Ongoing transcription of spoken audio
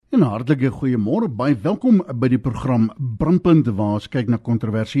'n hartlike goeiemôre, baie welkom by die program Brandpunt waar ons kyk na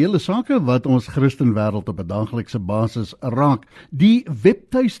kontroversiële sake wat ons Christen wêreld op 'n daaglikse basis raak. Die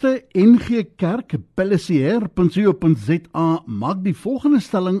webtuiste NG Kerk @co.za maak die volgende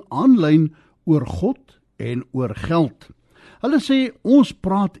stelling aanlyn oor God en oor geld. Hulle sê ons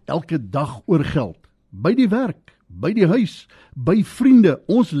praat elke dag oor geld, by die werk, by die huis, by vriende,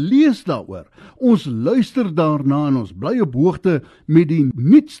 ons lees daaroor, ons luister daarna en ons bly op hoogte met die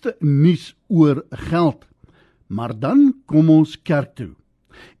nuutste nuus oor geld. Maar dan kom ons kerk toe.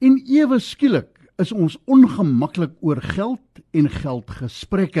 En ewe skielik is ons ongemaklik oor geld en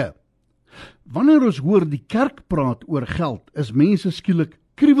geldgesprekke. Wanneer ons hoor die kerk praat oor geld, is mense skielik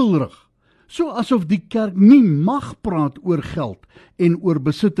kriewelrig, so asof die kerk nie mag praat oor geld en oor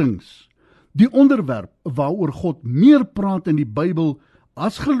besittings. Die onderwerp waaroor God meer praat in die Bybel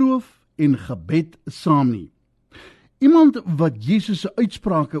as geloof en gebed saam nie. Iemand wat Jesus se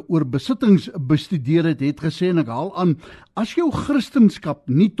uitsprake oor besittings bestudeer het gesê, en ek haal aan, as jou Christenskap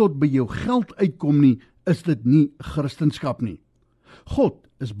nie tot by jou geld uitkom nie, is dit nie Christenskap nie. God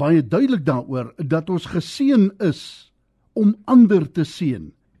is baie duidelik daaroor dat ons geseën is om ander te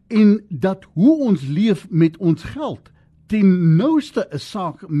seën en dat hoe ons leef met ons geld ten nouste 'n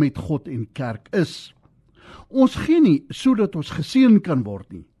saak met God en kerk is. Ons gee nie sodat ons geseën kan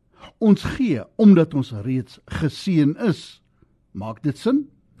word nie. Ons gee omdat ons reeds geseën is. Maak dit sin?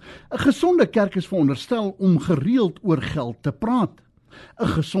 'n Gesonde kerk is veronderstel om gereeld oor geld te praat. 'n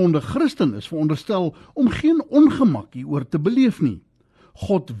Gesonde Christen is veronderstel om geen ongemak hieroor te beleef nie.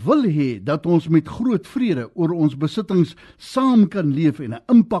 God wil hê dat ons met groot vrede oor ons besittings saam kan leef en 'n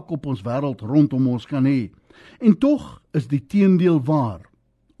impak op ons wêreld rondom ons kan hê. En tog is die teendeel waar.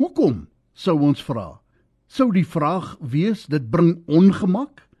 Hoekom, sou ons vra? Sou die vraag wees, dit bring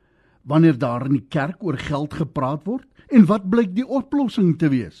ongemak, wanneer daar in die kerk oor geld gepraat word? En wat blyk die oplossing te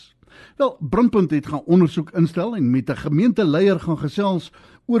wees? Wel, Brandpunt het gaan ondersoek instel en met 'n gemeenteleier gaan gesels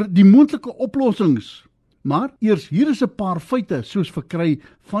oor die moontlike oplossings. Maar eers hier is 'n paar feite soos verkry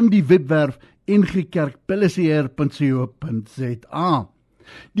van die webwerf ngkerk.co.za.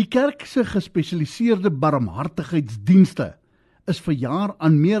 Die kerk se gespesialiseerde barmhartigheidsdienste is vir jaar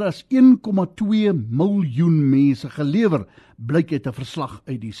aan meer as 1,2 miljoen mense gelewer, blyk uit 'n verslag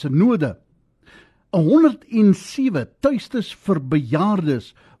uit die synode. 107 tuistes vir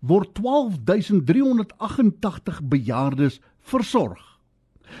bejaardes word 12.388 bejaardes versorg.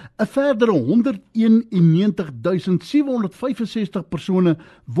 'n verdere 191.765 persone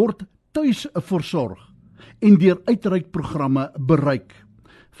word tuis versorg en deur uitreikprogramme bereik.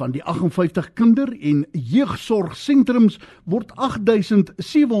 Van die 58 kinder- en jeugsorgsentrums word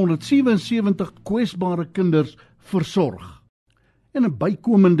 8.777 kwesbare kinders versorg. En 'n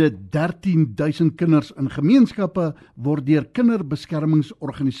bykomende 13.000 kinders in gemeenskappe word deur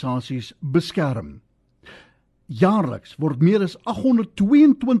kinderbeskermingsorganisasies beskerm. Jaarliks word meer as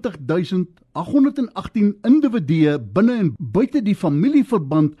 822.818 individue binne en buite die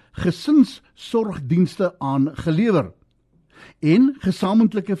familieverband gesinssorgdienste aangelewer. En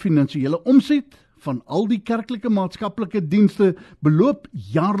gesamentlike finansiële omset van al die kerklike maatskaplike dienste beloop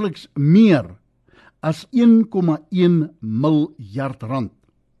jaarliks meer as 1,1 miljard rand.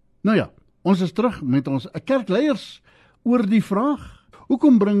 Nou ja, ons is terug met ons kerkleiers oor die vraag: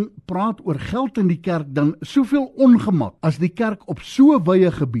 hoekom bring praat oor geld in die kerk dan soveel ongemak as die kerk op so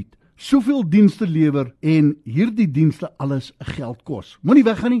wye gebied soveel dienste lewer en hierdie dienste alles geld kos? Moenie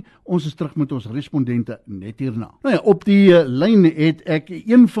weggaan nie, ons is terug met ons respondente net hierna. Nou ja, op die lyn het ek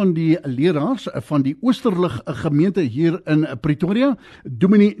een van die leraars van die Oosterlig Gemeente hier in Pretoria,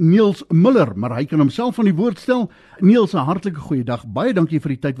 Dominee Niels Miller, maar hy kan homself aan die woord stel. Niels, 'n hartlike goeiedag. Baie dankie vir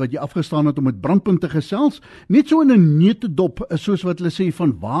die tyd wat jy afgestaan het om met Brandpunt te gesels. Net so in 'n neutedop, soos wat hulle sê,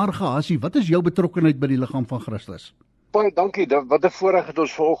 van waar gehassie, wat is jou betrokkenheid by die liggaam van Christus? Baie dankie, wat 'n voorreg het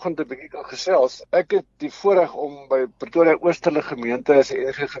ons vanoggend 'n bietjie kan gesels. Ek het die voorreg om by Pretoria Oosterlig Gemeente as 'n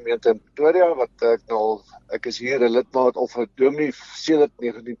NG gemeente in Pretoria, ek is hier 'n lidmaat of 'n dominee sedert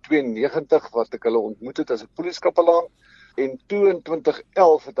 1992 wat ek hulle ontmoet het as 'n poelieskapelaan. En toe in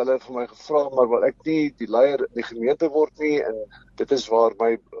 2011 het hulle vir my gevra, maar wil ek nie die leier in die gemeente word nie, en dit is waar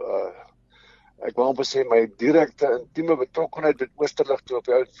my ek wou amper sê my direkte intieme betrokkenheid met Oosterlig toe op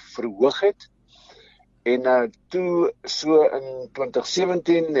die ou verhoog het. En toe so in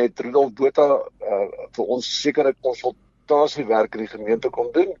 2017 het Rudolf Botha vir ons sekere konsultasiewerk in die gemeente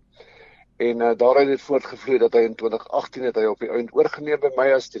kom doen. En daar het dit voortgevloei dat hy in 2018 het hy op die ouend oorgeneem by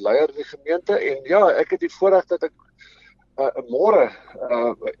my as die leier in die gemeente. En ja, ek het die voorreg dat ek môre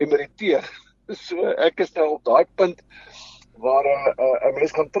emeriteer. So ek is nou op daai punt waar 'n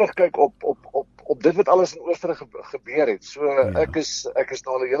mens kan terugkyk op dit wat alles in Oosterlig gebeur het. So ek is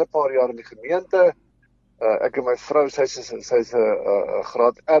nou al 'n hele paar jaar in die gemeente. Ek en my vrou, sy's 'n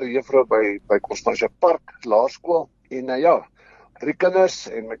graad R juffrou by Constantia Park Laerskool en ja, 3 kinders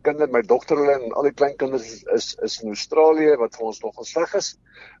en my dogter hulle en al die kleinkinders is in Australië wat vir ons nogal sleg is.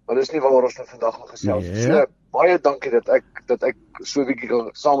 Maar dis nie waaroor ons vandag gaan gesels. So baie dankie dat ek so 'n bietjie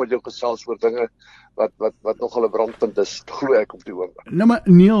saam met jou gesels oor dinge wat nogal 'n brandpunt is, glo ek op die oomblik. Nou maar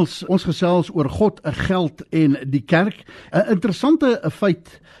Niels, ons gesels oor God, geld en die kerk. 'n Interessante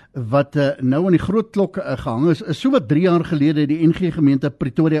feit wat nou aan die groot klok gehang is so wat 3 jaar gelede die NG Gemeente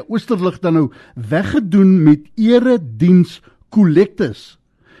Pretoria Oosterlig dan nou weggedoen met erediens kollektes.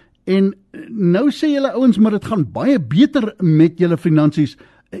 En nou sê julle ouens, maar dit gaan baie beter met julle finansies.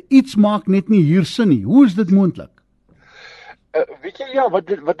 Iets maak net nie hier sin nie. Hoe is dit moontlik? Weet jy, ja, wat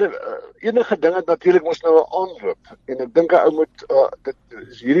enige ding het natuurlik mos nou 'n aanloop. En ek dink 'n ou moet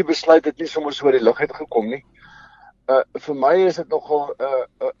hierdie besluit het nie sommer so uit die lug uit gekom nie. Vir my is dit nogal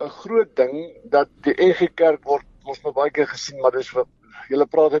 'n groot ding dat die NG Kerk word mos nou baie keer gesien, maar dis wat julle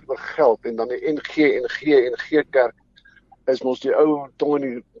praat net oor geld en dan die NG Kerk is mos die ou tong in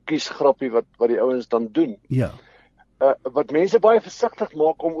die kies grappie wat die ouens dan doen. Ja. Wat mense baie versigtig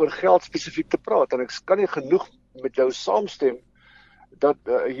maak om oor geld spesifiek te praat, en ek kan nie genoeg met jou saamstem dat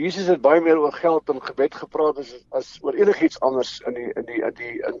Jesus het baie meer oor geld en gebed gepraat as oor enigiets anders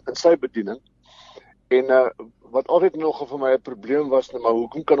in sy bediening. En wat altyd nog vir my 'n probleem was, maar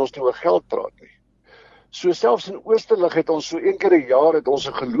hoekom kan ons nie oor geld praat nie? So selfs in Oosterlig het ons so 1 keer 'n jaar het ons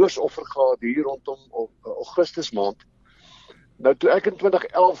 'n geloofsoffer gehad hier rondom Augustus maand. Nou toe ek in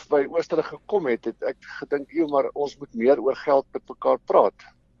 2011 by Oosterlig gekom het ek gedink, maar ons moet meer oor geld met mekaar praat.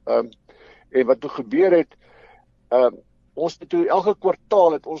 En wat toe gebeur het, ons het toe elke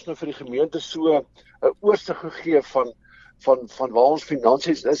kwartaal het ons nou vir die gemeente so 'n oorsig gegee van waar ons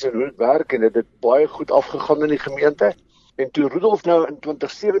finansies is en hoe dit werk, en dit het baie goed afgegaan in die gemeente. En toe Rudolf nou in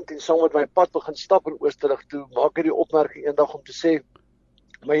 2017 saam met my pad begin stap in Oosterlig, toe maak hy die opmerking eendag om te sê,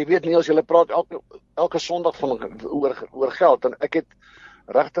 maar jy weet nie, as julle praat elke Sondag van oor geld, en ek het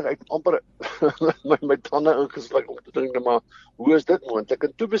regtig amper my tande ingesluk om te dink, maar hoe is dit moontlik?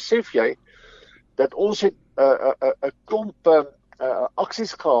 En toe besef jy dat ons het 'n klomp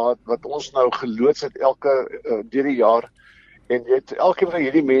aksies gehad wat ons nou geloods het deur die jaar. En elkeen van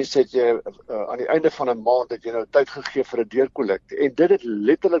hierdie mense het jy aan die einde van 'n maand het jy nou tyd gegee vir 'n deurkollekte. En dit het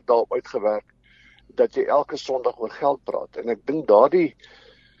letterlik daarop uitgewerk dat jy elke Sondag oor geld praat. En ek dink daardie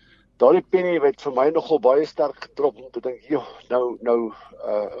penny het vir my nogal baie sterk gedrop om te dink,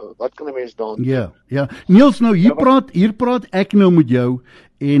 wat kan 'n mens daaraan doen? Ja. Niels, nou hier praat ek nou met jou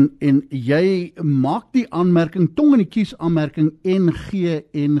en jy maak die aanmerking, tong in die kies aanmerking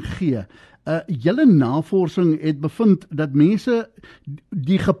NG. Julle navorsing het bevind dat mense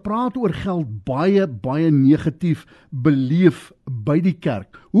die gepraat oor geld baie negatief beleef by die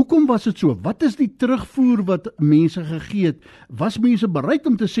kerk. Hoekom was dit so? Wat is die terugvoer wat mense gegee het? Was mense bereid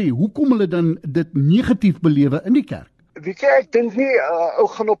om te sê hoekom hulle dan dit negatief belewe in die kerk? Weet jy, ek dink nie ou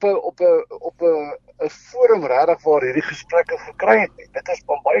gaan op 'n forum regtig waar hierdie gesprekke gekry het nie. Dit is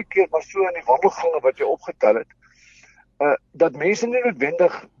baie keer maar so in die wandelgange wat jy opgetel het. Dat mense nie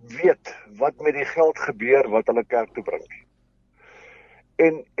noodwendig weet wat met die geld gebeur wat hulle kerk toe bring.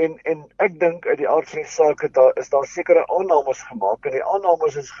 En ek dink uit die aard van die saak is daar sekere aannames gemaak, en die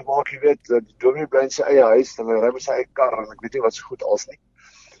aannames is gemaak, jy weet, die dominee bly in sy eie huis en hy ry met sy eie kar en ek weet nie wat so goed als nie.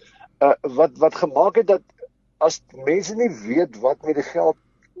 Wat gemaak het dat as mense nie weet wat met die geld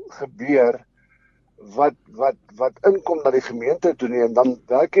gebeur, wat inkom na die gemeente toe nie, en dan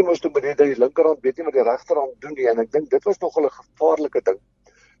werk jy mos toe met die linkerhand, weet nie wat die regterhand doen nie, en ek dink dit was nogal 'n gevaarlike ding,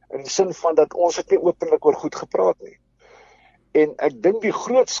 in die sin van dat ons het nie openlik oor goed gepraat nie. En ek dink die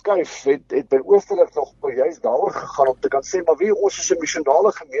groot skuif het by Oosterlig nog juist daaroor gegaan om te kan sê, maar ons is 'n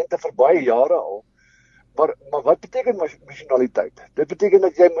missionale gemeente vir baie jare al, maar wat beteken missionaliteit? Dit beteken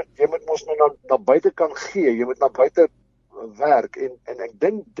dat jy moet mos nou na buite kan gee, jy moet na buite werk, en ek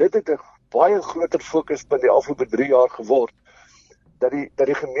dink dit het 'n baie groter fokus by die afgelope 3 jaar geword, dat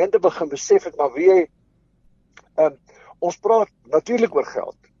die gemeente begin besef het, maar ons praat natuurlik oor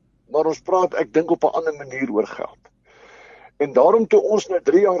geld, maar ons praat, ek dink, op 'n ander manier oor geld. En daarom toe ons nou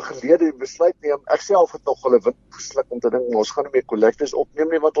 3 jaar gelede die besluit neem, ek self het nog hulle wind gesluk om te dink, ons gaan nie meer kollektes opneem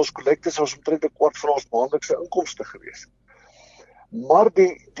nie, want ons kollektes was omtrent 'n kwart van ons maandelikse inkomste gewees. Maar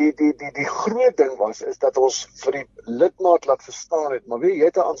die groot ding is dat ons vir die lidmaat laat verstaan het, maar jy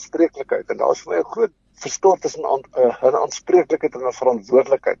het 'n aanspreeklikheid, en daar is vir my 'n groot verskil tussen 'n aanspreeklikheid en 'n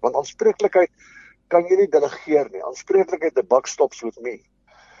verantwoordelikheid, want aanspreeklikheid kan jy nie delegeer nie, aanspreeklikheid, the buck stops with me.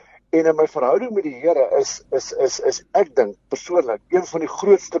 En in my verhouding met die Here is ek dink persoonlik een van die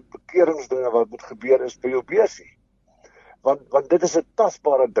grootste bekeringsdinge wat moet gebeur is by jou beursie. Want dit is 'n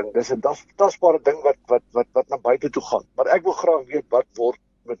tasbare ding. Dis 'n tasbare ding wat na buite toe gaan. Maar ek wil graag weet wat word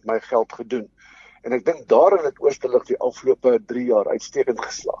met my geld gedoen. En ek dink daarin het Oosterlig die afgelope 3 jaar uitstekend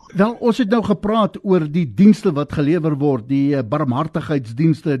geslaag. Wel, ons het nou gepraat oor die dienste wat gelewer word, die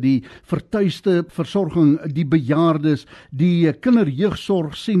barmhartigheidsdienste, die vertuiste versorging, die bejaardes, die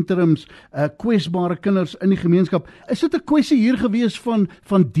kinderjeugsorgsentrums, kwesbare kinders in die gemeenskap. Is dit 'n kwessie hier gewees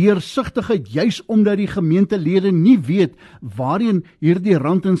van deursigtigheid, juis omdat die gemeentelede nie weet waarheen hierdie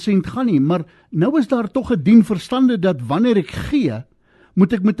rand en sent gaan nie, maar nou is daar tog 'n dien verstande dat wanneer ek gee,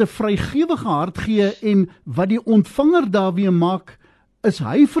 moet ek met 'n vrygewige hart gee en wat die ontvanger daarmee maak, is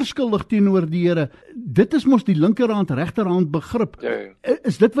hy verskuldig teenoor die Here. Dit is mos die linkerhand, regterhand begrip. Ja.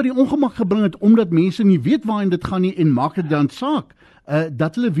 Is dit wat die ongemak gebring het, omdat mense nie weet waarheen dit gaan nie en maak dit dan saak,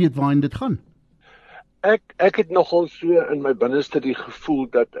 dat hulle weet waarheen dit gaan? Ek het nogal so in my binneste die gevoel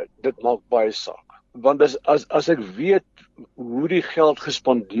dat dit maak baie saak. Want as ek weet hoe die geld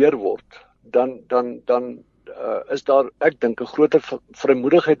gespandeer word, dan is daar, ek dink, 'n groter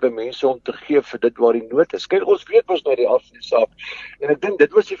vrymoedigheid by mense om te gee vir dit waar die nood is. Kyk, ons weet mos nou die af van die saak. En ek dink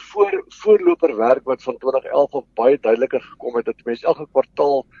dit was die voorloperwerk wat van 2011 op baie duideliker gekom het, dat mense elke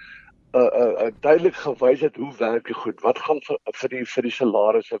kwartaal duidelik gewys het hoe werk die goed, wat gaan vir die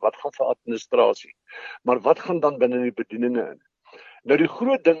salarisse, wat gaan vir administrasie, maar wat gaan dan binne die bedieninge in. Nou die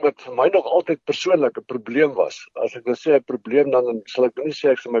groot ding wat vir my nog altyd persoonlik 'n probleem was, as ek wil sê 'n probleem, dan sal ek nie sê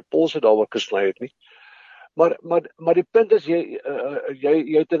ek vir my polse daaroor gesny het nie. Maar die punt is jy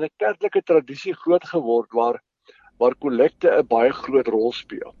het in 'n kerklike tradisie groot geword waar kollekte 'n baie groot rol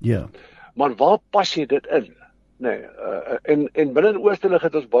speel. Ja. Maar waar pas jy dit in? Nee, en binne in Oosterlig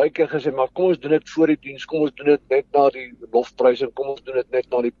het ons baie keer gesê, maar kom ons doen dit voor die diens, kom ons doen dit net na die lofprysing, kom ons doen dit net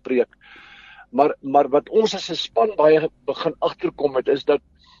na die preek. Maar wat ons as 'n span baie begin agterkom het, is dat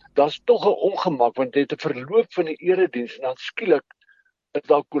daar's tog 'n ongemak, want jy het 'n verloop van die erediens en dan skielik is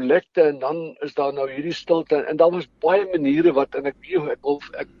daar kollekte en dan is daar nou hierdie stilte en daar was baie maniere wat, en ek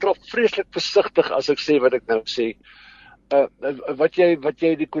trap vreeslik versigtig as ek sê wat ek nou sê, wat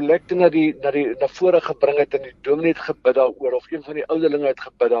jy die kollekte na vore gebring het en die dominee het gebid daaroor of een van die ouderlinge het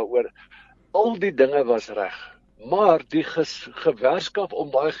gebid daaroor, al die dinge was reg, maar die gewerskap om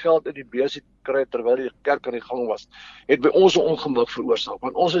daai geld in die beursie te kry terwyl die kerk aan die gang was, het by ons 'n ongemak veroorsaak,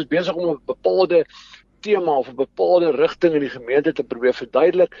 want ons is besig om 'n bepaalde tema of 'n bepaalde rigting in die gemeente te probeer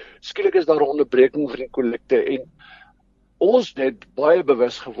verduidelik. Skielik is daar 'n onderbreking vir die kollekte en ons het baie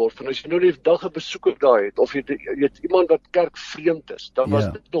bewus geword van as jy nou die dag 'n besoeker daar het of jy het iemand wat kerkvreemd is, dan was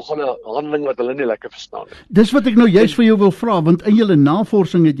dit nog 'n handeling wat hulle nie lekker verstaan het. Dis wat ek nou juist vir jou wil vra, want in julle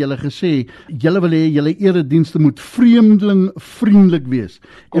navorsing het julle gesê julle wil hê julle eredienste moet vreemdelingvriendelik wees.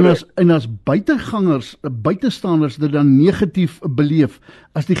 En as buitegangers, buitestanders dit dan negatief beleef,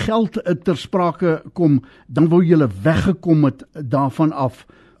 as die geld ter sprake kom, dan wou julle weggekom het daarvan af.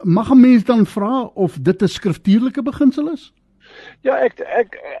 Mag 'n mens dan vra of dit 'n skriftuurlike beginsel is? Ja,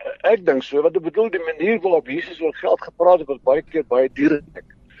 ek dink so. Wat ek bedoel, die manier waarop Jesus oor geld gepraat het, was baie keer baie direk,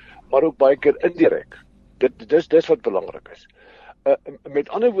 maar ook baie keer indirek. Dis wat belangrik is. Met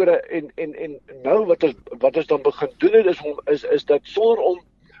ander woorde, en nou wat ons dan begin doen het, is dat sonder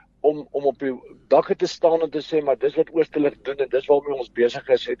om op die dakke te staan en te sê, maar dis wat Oosterlig doen en dis waarmee ons besig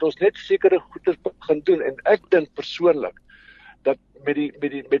is, het ons net sekere goeie begin doen. En ek dink persoonlik dat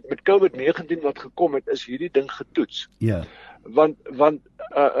met COVID-19 wat gekom het, is hierdie ding getoets. Ja. Want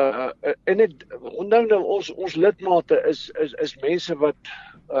en nou ons lidmate is mense wat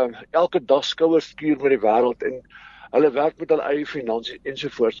elke dag skouers skuur met die wêreld en hulle werk met hulle eie finansies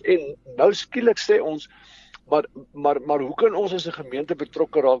ensovoorts. En nou skielik sê ons, maar hoe kan ons as 'n gemeente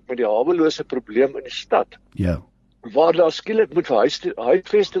betrokke raak met die hawelose probleem in die stad? Ja. Waar daar skielik moet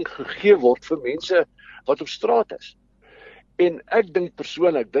huisvesting gegee word vir mense wat op straat is. En ek dink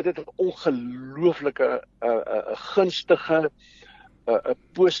persoonlik, dit het 'n ongelooflike gunstige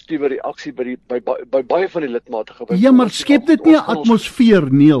positiewe reaksie by baie van die lidmate gewys. Ja, maar skep dit nie 'n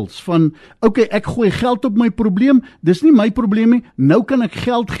atmosfeer, Niels, van okay, ek gooi geld op my probleem, dis nie my probleem nie, nou kan ek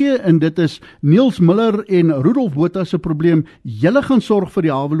geld gee en dit is Niels Miller en Rudolf Botha se probleem. Julle gaan sorg vir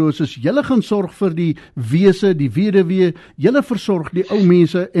die haweloses, julle gaan sorg vir die wese, die weduwee, julle versorg die ou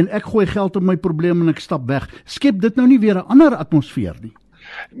mense en ek gooi geld op my probleem en ek stap weg. Skep dit nou nie weer 'n ander atmosfeer nie?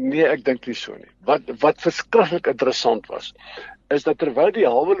 Nee, ek dink nie so nie. Wat verskriklik interessant was, is dat terwyl die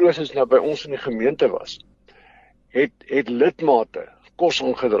haweloses nou by ons in die gemeente was, het lidmate kos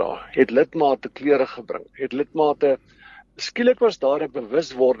aangedra, het lidmate klere gebring, het lidmate, skielik was daar 'n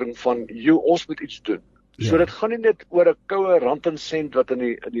bewuswording van, ons moet iets doen. So dit gaan nie net oor 'n koue rand en sent wat in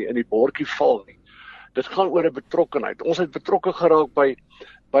die bordjie val nie. Dit gaan oor 'n betrokkenheid. Ons het betrokke geraak by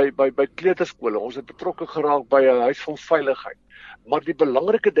kleuterskole, ons het betrokke geraak by 'n huis van veiligheid. Maar die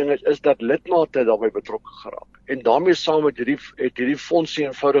belangrike ding is dat lidmate daarbey betrokke geraak. En daarmee saam het hierdie fondsie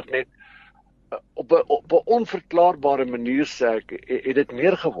eenvoudig net op 'n onverklaarbare manier sê ek, het dit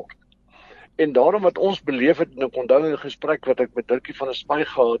meer geword. En daarom wat ons beleef het, en ek onthou in 'n gesprek wat ek met Dirkie van der Spy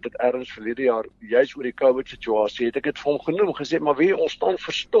gehad het ergens verlede jaar, juis oor die COVID situasie, het ek dit vir hom genoem, gesê, maar wie ons staan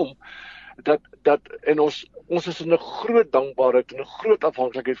verstom, en ons is in 'n groot dankbaarheid en 'n groot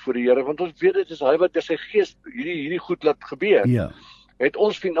afhanklikheid voor die Here, want ons weet dit is hy wat deur sy gees hierdie goed laat gebeur. Ja. Het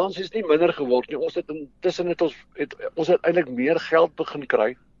ons finansies nie minder geword nie, ons het intussen ons het eintlik meer geld begin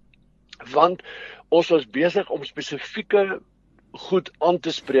kry, want ons was besig om spesifieke goed aan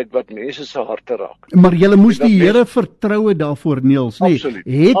te spreek wat mense se harte raak. Maar jy moes die Here vertroue daarvoor, Niels, nee.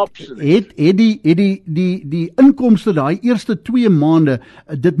 Het die inkomste daai eerste 2 maande,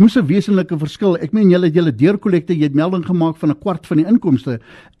 dit moes 'n wesenlike verskil. Ek meen julle deurkollekte, jy het melding gemaak van 1/4 van die inkomste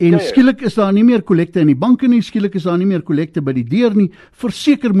en skielik is daar nie meer kollekte in die banke nie, skielik is daar nie meer kollekte by die deur nie.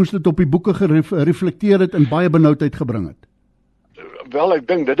 Verseker moes dit op die boeke gereflekteer het en baie benoudheid gebring het. Wel, ek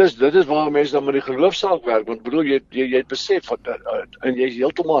dink dit is waar mense dan met die geloofsaak werk, want bedoel jy het besef en jy is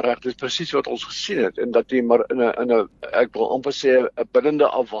heeltemal reg, dit is presies wat ons gesien het en dat jy maar in 'n ek wil amper sê 'n binnende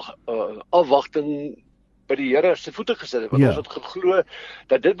afwagting by die Here se voete gesit het, want ons het geglo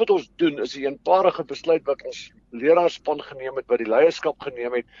dat dit wat ons doen is 'n eenparige besluit wat ons leraarspan geneem het, wat die leierskap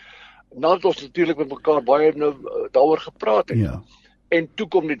geneem het, nadat ons natuurlik met mekaar baie nou daaroor gepraat het. Ja. En toe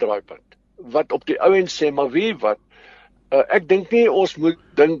kom die draaipunt wat op die ou end sê, maar wie wat ek dink nie ons moet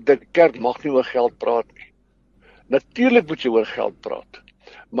dink dat die kerk mag nie oor geld praat nie. Natuurlik moet jy oor geld praat.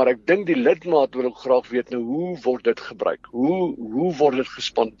 Maar ek dink die lidmaat wil ook graag weet nou hoe word dit gebruik? Hoe word dit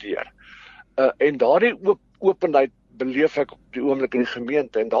gespandeer? En daardie openheid beleef ek op die oomblik in die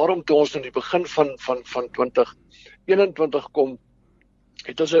gemeente en daarom toe ons in die begin van 2021 kom,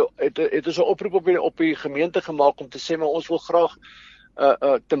 het ons 'n oproep op die gemeente gemaak om te sê maar ons wil graag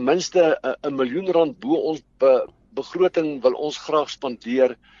ten minste R1 miljoen bo ons begroting wil ons graag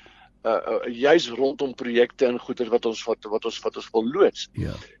spandeer juis rondom projekte en goeder wat ons wil loods.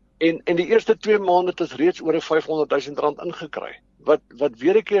 Ja. En die eerste 2 maande het ons reeds oor R500,000 ingekry. Wat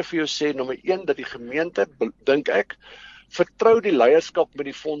weer 'n keer vir jou sê, nommer 1 dat die gemeente, dink ek, vertrou die leierskap met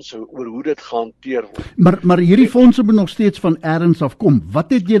die fondse oor hoe dit gehanteer word. Maar hierdie fondse moet nog steeds van elders afkom.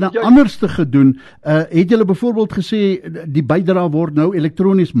 Wat het jy nou anders te gedoen? Het julle byvoorbeeld gesê die bydrae word nou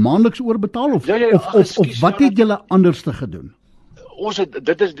elektronies maandeliks oorbetaal of wat het julle anders te gedoen? Ons het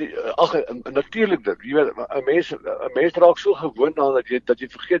dit is natuurlik dit. Jy weet 'n mens raak so gewoond aan dat jy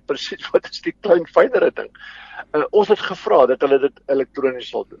vergeet presies wat is die klein fynere ding. Ons het gevra dat hulle dit elektronies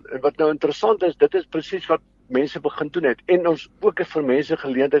sal doen. En wat nou interessant is, dit is presies wat mense begin doen het en ons ook vir mense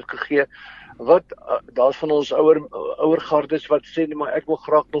geleentheid gegee wat daar's van ons ouer gardes wat sê nee, maar ek wil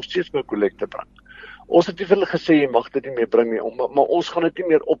graag nog steeds my kollekte bring. Ons het nie vir hulle gesê jy mag dit nie meer bring nie, maar ons gaan dit nie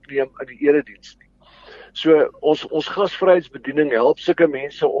meer opneem in die erediens nie. So ons gasvryheidsbediening help sulke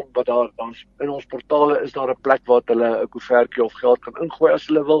mense om wat daar in ons portale is daar 'n plek waar hulle 'n koevertjie of geld kan ingooi as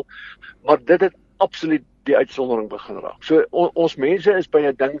hulle wil, maar dit het absoluut die uitsondering begin raak. So ons mense is by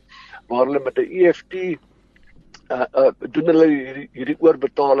 'n ding waar hulle met 'n EFT doen hulle hierdie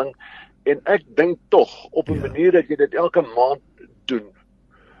oorbetaling en ek dink tog op 'n manier dat jy dit elke maand doen.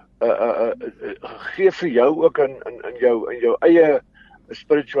 Gee vir jou ook in jou eie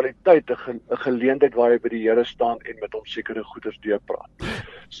spiritualiteit 'n geleentheid waar jy by die Here staan en met hom sekere goeders deurpraat.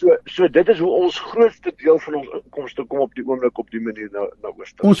 So dit is hoe ons grootste deel van ons inkomste kom op die oomblik op die manier na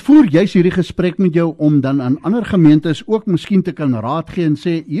Oosterlig. Ons voer juis hierdie gesprek met jou om dan aan ander gemeentes ook miskien te kan raad gee en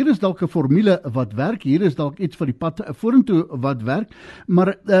sê hier is dalk 'n formule wat werk, hier is dalk iets vir die pad vorentoe wat werk,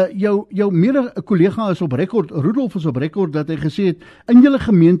 maar jou mede-kollega is op rekord, Rudolf is op rekord dat hy gesê het in julle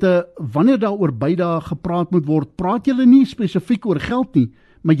gemeente wanneer daar oor bydae gepraat moet word, praat julle nie spesifiek oor geld nie,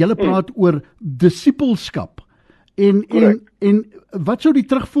 maar julle praat oor disippelskap. En wat sou die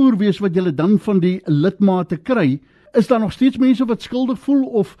terugvoer wees wat julle dan van die lidmate kry? Is daar nog steeds mense wat skuldig voel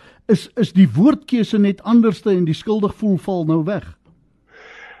of is die woordkeuse net anderste en die skuldig voel val nou weg?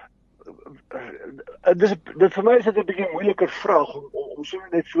 Dit vir my is dit 'n bietjie moeiliker vraag om so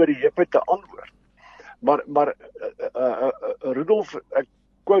net so die heup te antwoord. Maar Rudolf, ek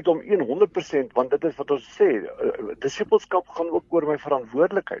quote hom 100% want dit is wat ons sê. Disippelskap gaan ook oor my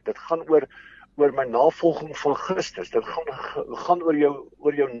verantwoordelikheid. Dit gaan oor my navolging van Christus. Dit gaan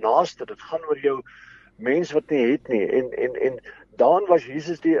oor jou naaste. Dit gaan oor jou mens wat nie het nie. En daarin was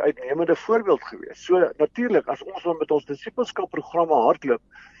Jesus die uitnemende voorbeeld geweest. So natuurlik as ons met ons disippelskap programme hardloop,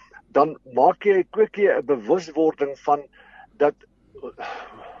 dan kweek jy 'n bewuswording van dat,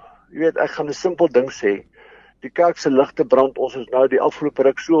 jy weet, ek gaan 'n simpel ding sê, die kerk se ligte brand, ons is nou die afgelope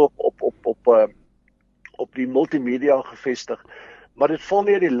ruk so op die multimedia gevestig, maar dit val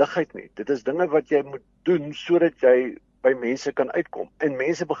nie uit die lug uit nie. Dit is dinge wat jy moet doen sodat jy by mense kan uitkom en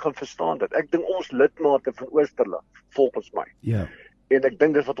mense begin verstaan dit. Ek dink ons lidmate van Oosterlig, volgens my, Ja. en ek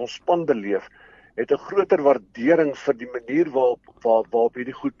dink dit wat ons span beleef, het 'n groter waardering vir die manier waarop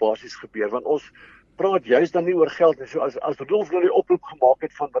hierdie goed basies gebeur, want ons praat juist dan nie oor geld nie. So as Rudolf nou die oproep gemaak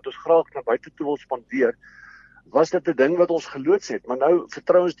het van wat ons graag na buite toe wil spandeer, was dit 'n ding wat ons geloods het, maar nou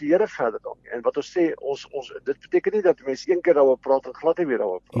vertrou ons die Here verder daarmee. En wat ons sê, dit beteken nie dat mense een keer daaroor praat en glad nie weer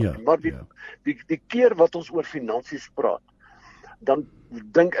daaroor praat, Ja, maar die keer wat ons oor finansies praat, dan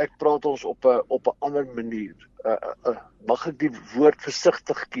dink ek praat ons op 'n ander manier. Mag ek die woord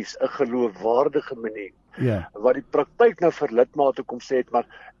versigtig kies, 'n geloofwaardige manier. Ja. Wat die praktyk nou vir lidmate kom sê het, maar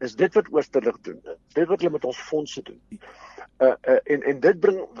is dit wat Oosterlig doen? Is dit wat hulle met ons fondse doen? En dit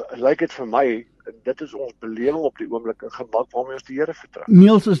bring, lyk dit vir my, dit is ons belewing op die oomblik, 'n gemak waarmee ons die Here vertrou.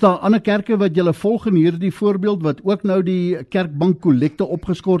 Niels, is daar ander kerke wat julle volg in hierdie voorbeeld, wat ook nou die kerkbank kollekte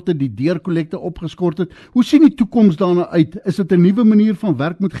opgeskort het, die deurkollekte opgeskort het? Hoe sien die toekoms daarna uit? Is dit 'n nuwe manier van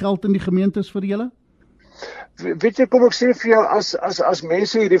werk met geld in die gemeentes vir julle? Weet jy, kom ek sê vir jou, as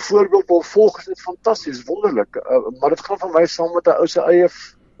mense hierdie voorbeeld wil volg, is dit fantasties, wonderlik, maar dit gaan van my saam met 'n ou se eie,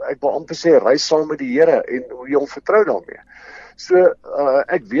 ek wil amper sê, reis saam met die Here en hoe jy hom vertrou daarmee. So,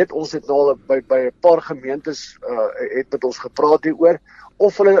 ek weet, ons het nou al by 'n paar gemeentes het met ons gepraat hieroor,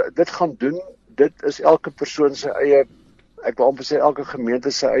 of hulle dit gaan doen, dit is elke persoon se eie, ek wil amper sê, elke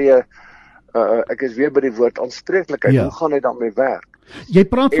gemeente se eie, ek is weer by die woord aanspreeklikheid, Ja. Hoe gaan hy daarmee werk? Jy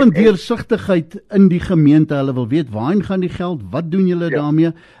praat van deursigtigheid in die gemeente, hulle wil weet, waarheen gaan die geld, wat doen julle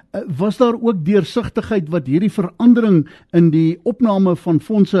daarmee? Was daar ook deursigtigheid wat hierdie verandering in die opname van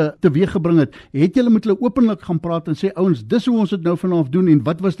fondse teweeggebring het? Het julle met hulle openlik gaan praat en sê, ouens, dis hoe ons dit nou vanaf doen, en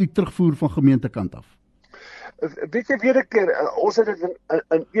wat was die terugvoer van gemeentekant af? Weet jy, weer 'n keer, ons het dit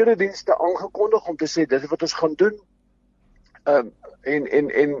in eredienste aangekondig om te sê, dit is wat ons gaan doen,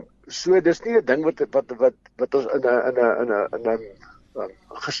 en so, dis nie 'n ding wat ons in 'n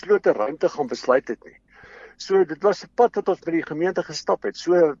geslote ruimte gaan besluit het nie. So, dit was 'n pad wat ons by die gemeente gestap het.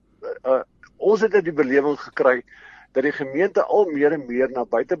 So, ons het die belewing gekry dat die gemeente al meer en meer na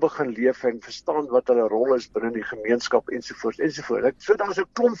buite begin leef en verstaan wat hulle rol is binne die gemeenskap ensovoorts. So, daar's 'n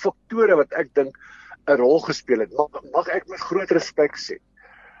klomp faktore wat ek dink 'n rol gespeel het. Mag ek met groot respek sê,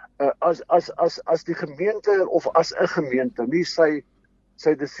 as die gemeente of as 'n gemeente nie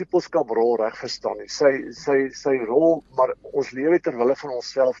sy disippelskap rol reg verstaan nie, sy rol, maar ons lewe ter wille van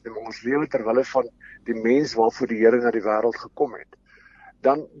onsself nie, maar ons lewe ter wille van die mens waarvoor die Here na die wêreld gekom het,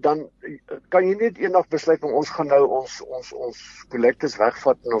 dan kan jy net eendag besluit, ons gaan nou ons kollektes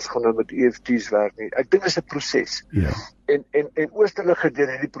wegvat en ons gaan nou met EFT's werk nie. Ek dink dit is 'n proses. Ja. En Oosterlig het deur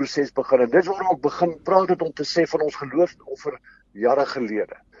hierdie proses begin, en dit is waarom ek begin praat het om te sê van ons geloofsoffer jare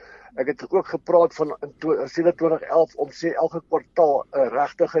gelede. Ek het ook gepraat van in 2011 om sê elke kwartaal 'n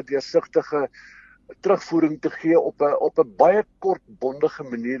regtige, deursigtige terugvoering te gee op 'n baie kortbondige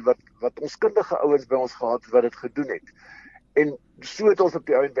manier wat ons kundige ouens by ons gehad wat dit gedoen het. En so het ons op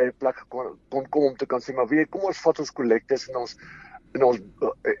die ouend by 'n plek kon kom om te kan sê, maar weet jy, kom ons vat ons kollektes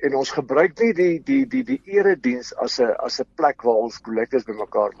en ons gebruik nie die erediens as 'n plek waar ons kollektes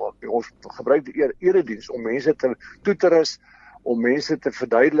bymekaar maak nie. Ons gebruik die erediens om mense toe te rus, om mense te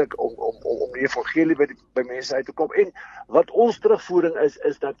verduidelik, om die evangelie by mense uit te kom. En wat ons terugvoering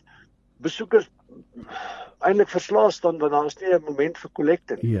is dat besoekers eintlik verslaas staan, want daar is nie 'n moment vir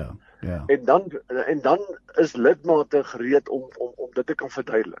kollekte nie. Ja. En dan is lidmate gereed om dit te kan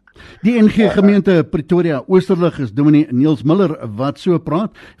verduidelik. Die NG Gemeente Pretoria Oosterlig is Dominee Niels Miller wat so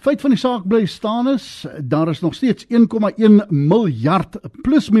praat. Feit van die saak bly staan is, daar is nog steeds 1,1 miljard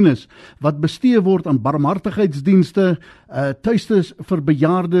plus minus wat bestee word aan barmhartigheidsdienste, tuistes vir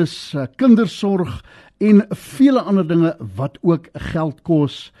bejaardes, kindersorg en vele ander dinge wat ook geld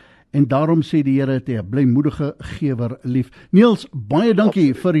kos. En daarom sê die Here het 'n blymoedige gewer lief. Niels, baie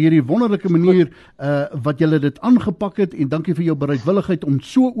dankie vir hierdie wonderlike manier wat julle dit aangepak het, en dankie vir jou bereidwilligheid om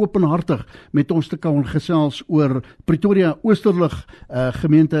so openhartig met ons te kan gesels oor Pretoria Oosterlig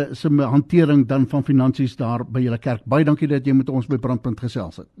gemeente se hantering dan van finansies daar by julle kerk. Baie dankie dat jy met ons by Brandpunt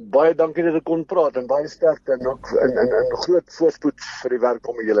gesels het. Baie dankie dat ek kon praat, en baie sterkte en ook in groot voorspoed vir die werk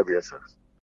waarmee julle besig is.